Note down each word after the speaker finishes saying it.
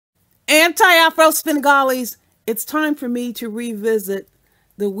Anti-Afro Svengalis, it's time for me to revisit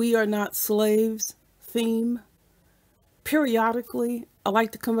the We Are Not Slaves theme. Periodically, I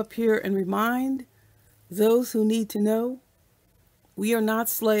like to come up here and remind those who need to know we are not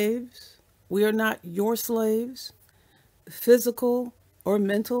slaves. We are not your slaves, physical or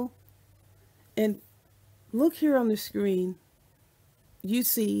mental. And look here on the screen, you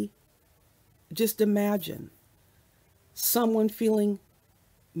see, just imagine someone feeling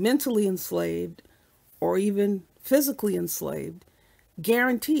mentally enslaved or even physically enslaved.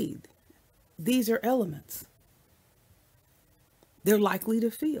 Guaranteed, these are elements they're likely to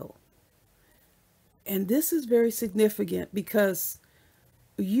feel. And this is very significant because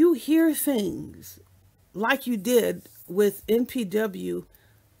you hear things like you did with NPW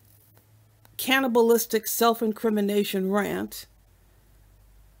cannibalistic self-incrimination rant.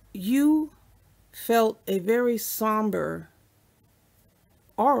 You felt a very somber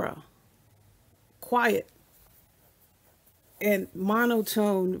aura, quiet and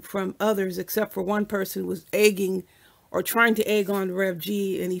monotone from others, except for one person who was egging or trying to egg on Rev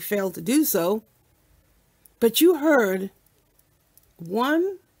G, and he failed to do so. But you heard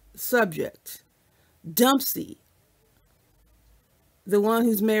one subject, Dumpsy, the one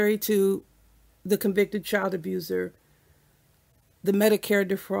who's married to the convicted child abuser, the Medicare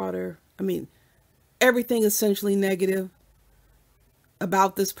defrauder. I mean, everything essentially negative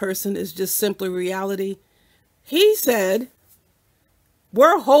about this person is just simply reality. He said,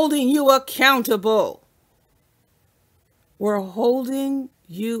 "We're holding you accountable. We're holding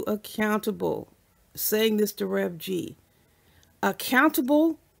you accountable." Saying this to Rev G.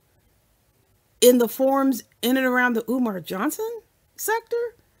 Accountable in the forums in and around the Umar Johnson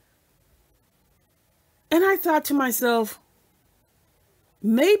sector? And I thought to myself,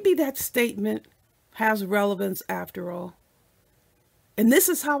 maybe that statement has relevance after all. And this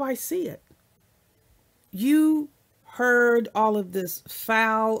is how I see it. You heard all of this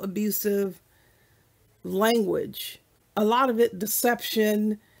foul, abusive language, a lot of it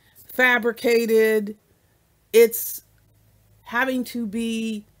deception, fabricated. It's having to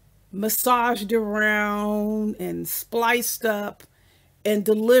be massaged around and spliced up and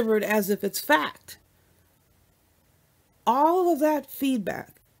delivered as if it's fact. All of that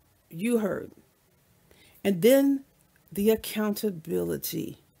feedback you heard. And then the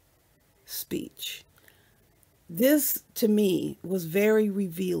accountability speech. This, to me, was very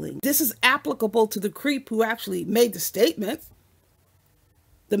revealing. This is applicable to the creep who actually made the statement,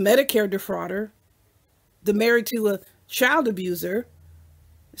 the Medicare defrauder, the married to a child abuser,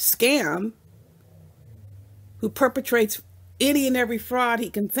 scam, who perpetrates any and every fraud he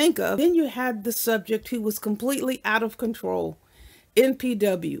can think of. Then you had the subject who was completely out of control,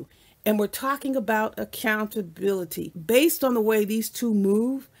 NPW. And we're talking about accountability based on the way these two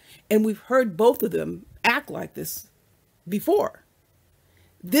move. And we've heard both of them act like this before.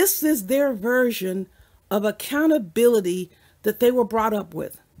 This is their version of accountability that they were brought up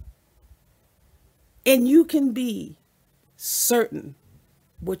with. And you can be certain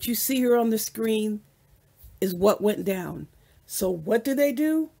what you see here on the screen is what went down. So what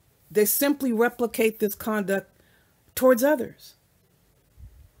do? They simply replicate this conduct towards others.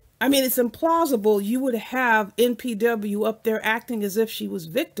 I mean, it's implausible you would have NPW up there acting as if she was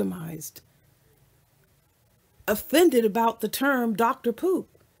victimized, offended about the term Dr.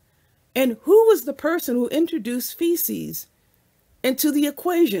 Poop. And who was the person who introduced feces into the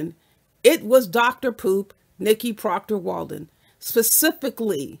equation? It was Dr. Poop, Nikki Proctor Walden,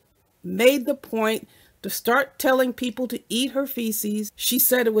 specifically made the point to start telling people to eat her feces. She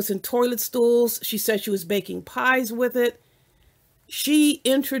said it was in toilet stools. She said she was baking pies with it. She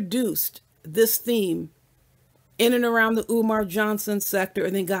introduced this theme in and around the Umar Johnson sector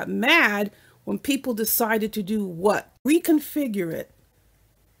and then got mad when people decided to do what? Reconfigure it.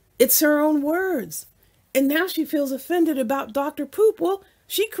 It's her own words. And now she feels offended about Dr. Poop. Well,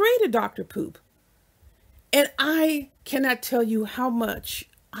 she created Dr. Poop. And I cannot tell you how much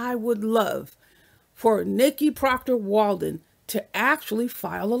I would love for Nikki Proctor Walden to actually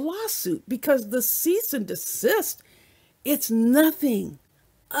file a lawsuit, because the cease and desist, it's nothing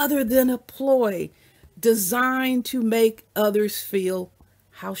other than a ploy designed to make others feel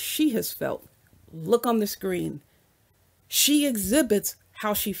how she has felt. Look on the screen. She exhibits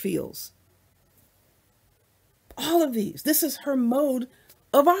how she feels. All of these, this is her mode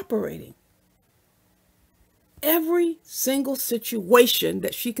of operating. Every single situation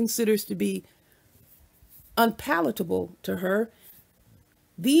that she considers to be unpalatable to her,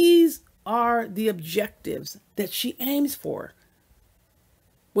 these are the objectives that she aims for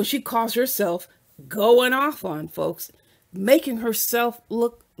when she calls herself going off on folks. making herself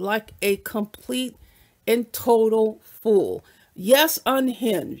look like a complete and total fool. Yes,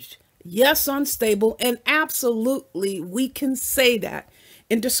 unhinged. Yes, unstable. And absolutely, we can say that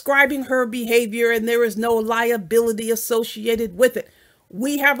in describing her behavior, and there is no liability associated with it.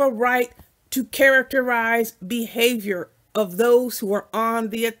 We have a right to characterize behavior of those who are on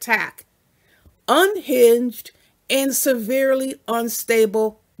the attack. Unhinged and severely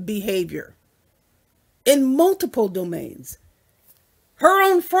unstable behavior in multiple domains. Her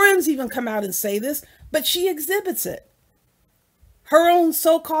own friends even come out and say this, but she exhibits it. Her own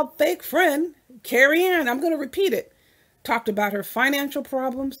so-called fake friend, Carrie Ann, I'm going to repeat it, talked about her financial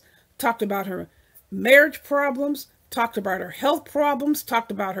problems, talked about her marriage problems, talked about her health problems,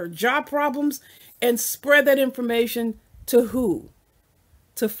 talked about her job problems, and spread that information to who?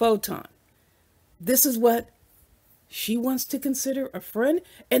 To Photon. This is what she wants to consider a friend,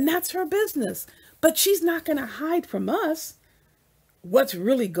 and that's her business. But she's not going to hide from us what's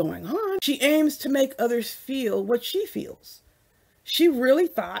really going on. She aims to make others feel what she feels. She really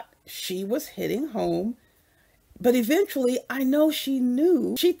thought she was hitting home, but eventually I know she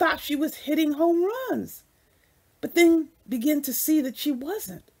knew. She thought she was hitting home runs, but then began to see that she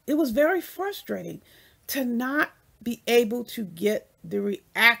wasn't. It was very frustrating to not be able to get the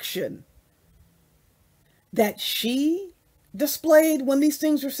reaction that she displayed when these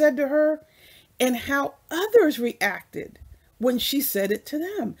things were said to her, and how others reacted when she said it to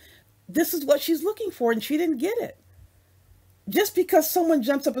them. This is what she's looking for, and she didn't get it. Just because someone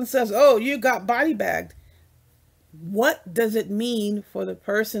jumps up and says, oh, you got body bagged, what does it mean for the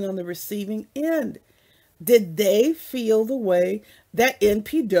person on the receiving end? Did they feel the way that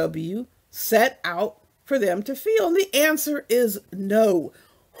NPW set out for them to feel? And the answer is no.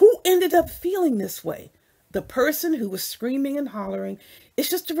 Who ended up feeling this way? The person who was screaming and hollering. It's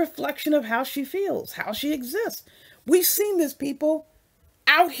just a reflection of how she feels, how she exists. We've seen this, people,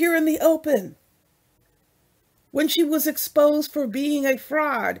 out here in the open. When she was exposed for being a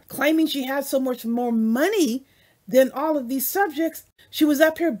fraud, claiming she had so much more money than all of these subjects, she was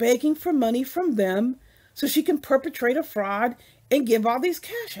up here begging for money from them so she can perpetrate a fraud and give all these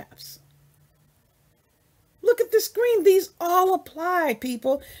cash apps. Look at the screen. These all apply,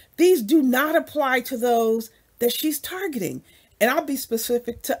 people. These do not apply to those that she's targeting. And I'll be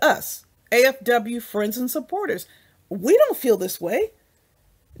specific to us, AFW friends and supporters. We don't feel this way.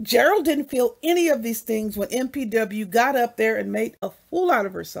 Gerald didn't feel any of these things when NPW got up there and made a fool out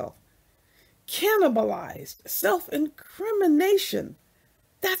of herself. Cannibalized, self-incrimination.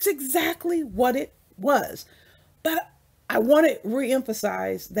 That's exactly what it was. But I want to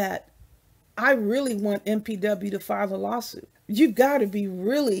reemphasize that I really want NPW to file a lawsuit. You've got to be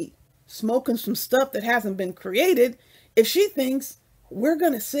really smoking some stuff that hasn't been created if she thinks we're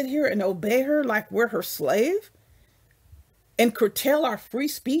going to sit here and obey her like we're her slave and curtail our free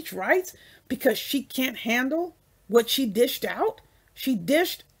speech rights because she can't handle what she dished out. She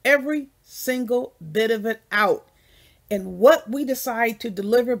dished every single bit of it out. And what we decide to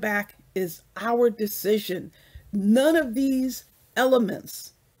deliver back is our decision. None of these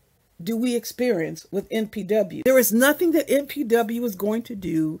elements do we experience with NPW. There is nothing that NPW is going to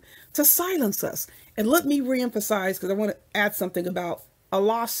do to silence us. And let me reemphasize, because I want to add something about a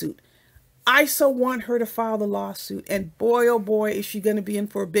lawsuit. I so want her to file the lawsuit, and boy, oh boy, is she going to be in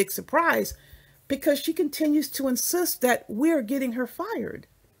for a big surprise, because she continues to insist that we're getting her fired.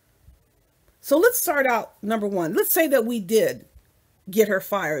 So let's start out, number one. Let's say that we did get her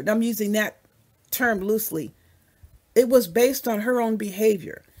fired. I'm using that term loosely. It was based on her own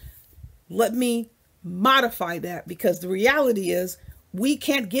behavior. Let me modify that, because the reality is we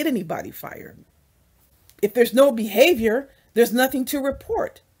can't get anybody fired. If there's no behavior, there's nothing to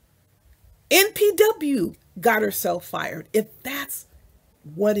report. NPW got herself fired, if that's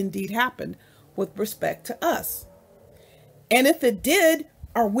what indeed happened with respect to us. And if it did,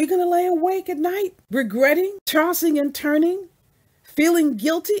 are we going to lay awake at night, regretting, tossing and turning, feeling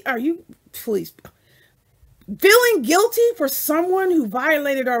guilty? Are you, please, feeling guilty for someone who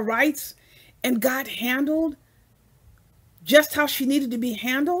violated our rights and got handled just how she needed to be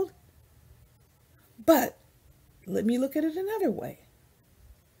handled? But let me look at it another way.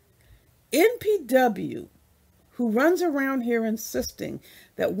 NPW, who runs around here insisting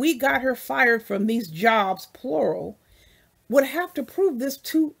that we got her fired from these jobs, plural, would have to prove this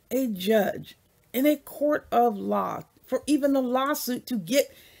to a judge in a court of law for even the lawsuit to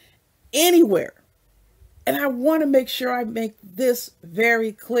get anywhere. And I want to make sure I make this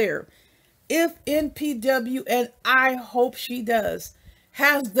very clear. If NPW, and I hope she does,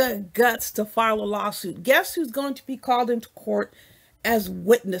 has the guts to file a lawsuit, guess who's going to be called into court as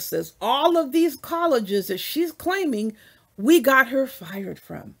witnesses? All of these colleges that she's claiming we got her fired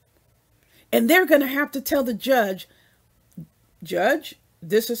from. And they're going to have to tell the judge, Judge,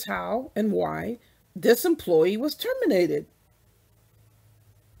 this is how and why this employee was terminated.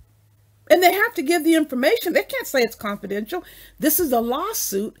 And they have to give the information. They can't say it's confidential. This is a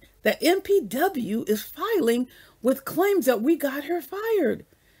lawsuit that NPW is filing with claims that we got her fired.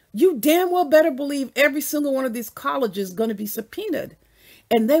 You damn well better believe every single one of these colleges is going to be subpoenaed.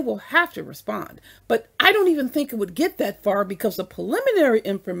 And they will have to respond. But I don't even think it would get that far, because the preliminary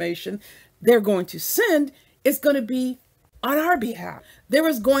information they're going to send is going to be on our behalf. There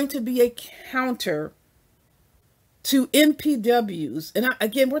is going to be a counter to NPWs. And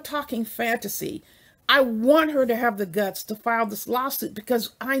again, we're talking fantasy. I want her to have the guts to file this lawsuit,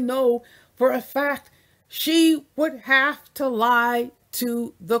 because I know for a fact she would have to lie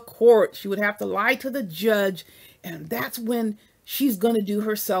to the court. She would have to lie to the judge. And that's when she's going to do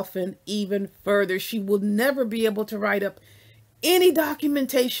herself in even further. She will never be able to write up any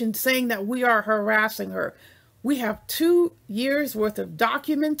documentation saying that we are harassing her. We have 2 years worth of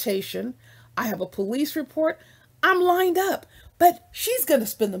documentation. I have a police report. I'm lined up, but she's going to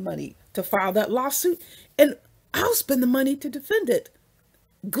spend the money to file that lawsuit, and I'll spend the money to defend it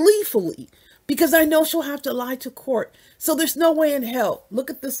gleefully, because I know she'll have to lie to court. So there's no way in hell, look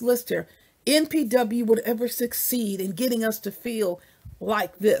at this list here, NPW would ever succeed in getting us to feel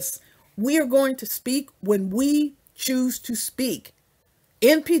like this. We are going to speak when we choose to speak.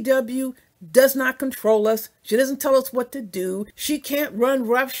 NPW does not control us. She doesn't tell us what to do. She can't run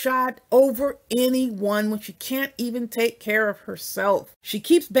roughshod over anyone when she can't even take care of herself. She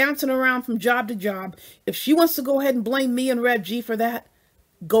keeps bouncing around from job to job. If she wants to go ahead and blame me and Rev G for that,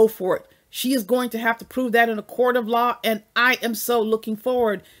 go for it. She is going to have to prove that in a court of law, and I am so looking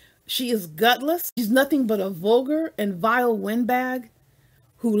forward. She is gutless. She's nothing but a vulgar and vile windbag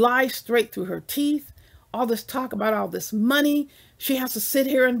who lies straight through her teeth. All this talk about all this money. She has to sit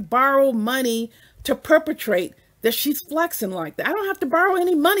here and borrow money to perpetrate that she's flexing like that. I don't have to borrow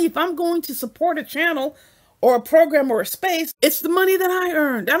any money if I'm going to support a channel or a program or a space. It's the money that I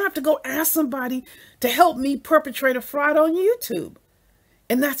earned. I don't have to go ask somebody to help me perpetrate a fraud on YouTube.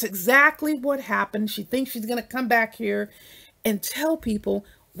 And that's exactly what happened. She thinks she's going to come back here and tell people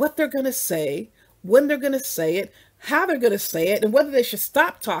what they're going to say, when they're going to say it, how they're going to say it, and whether they should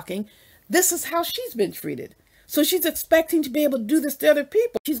stop talking. This is how she's been treated. So she's expecting to be able to do this to other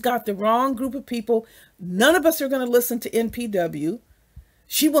people. She's got the wrong group of people. None of us are going to listen to NPW.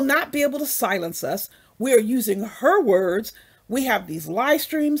 She will not be able to silence us. We are using her words. We have these live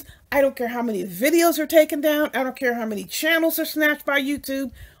streams. I don't care how many videos are taken down. I don't care how many channels are snatched by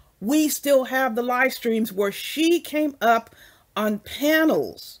YouTube. We still have the live streams where she came up on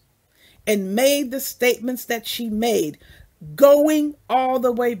panels and made the statements that she made, going all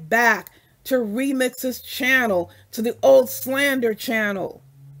the way back to Remix's channel, to the Old Slander channel,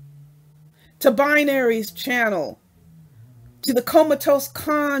 to Binary's channel, to the Comatose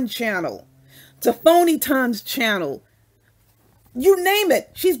Khan channel, to Phony Ton's channel. You name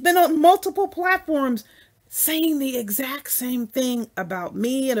it. She's been on multiple platforms saying the exact same thing about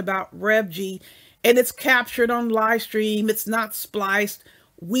me and about Rev G, and it's captured on live stream. It's not spliced.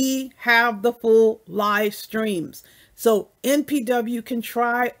 We have the full live streams. So NPW can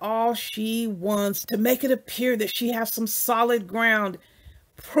try all she wants to make it appear that she has some solid ground.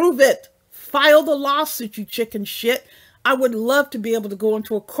 Prove it. File the lawsuit, you chicken shit. I would love to be able to go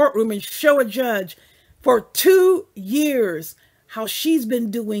into a courtroom and show a judge for 2 years how she's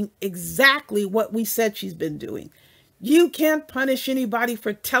been doing exactly what we said she's been doing. You can't punish anybody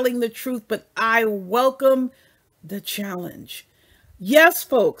for telling the truth, but I welcome the challenge. Yes,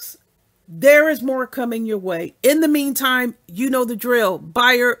 folks. There is more coming your way. In the meantime, you know the drill.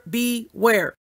 Buyer beware.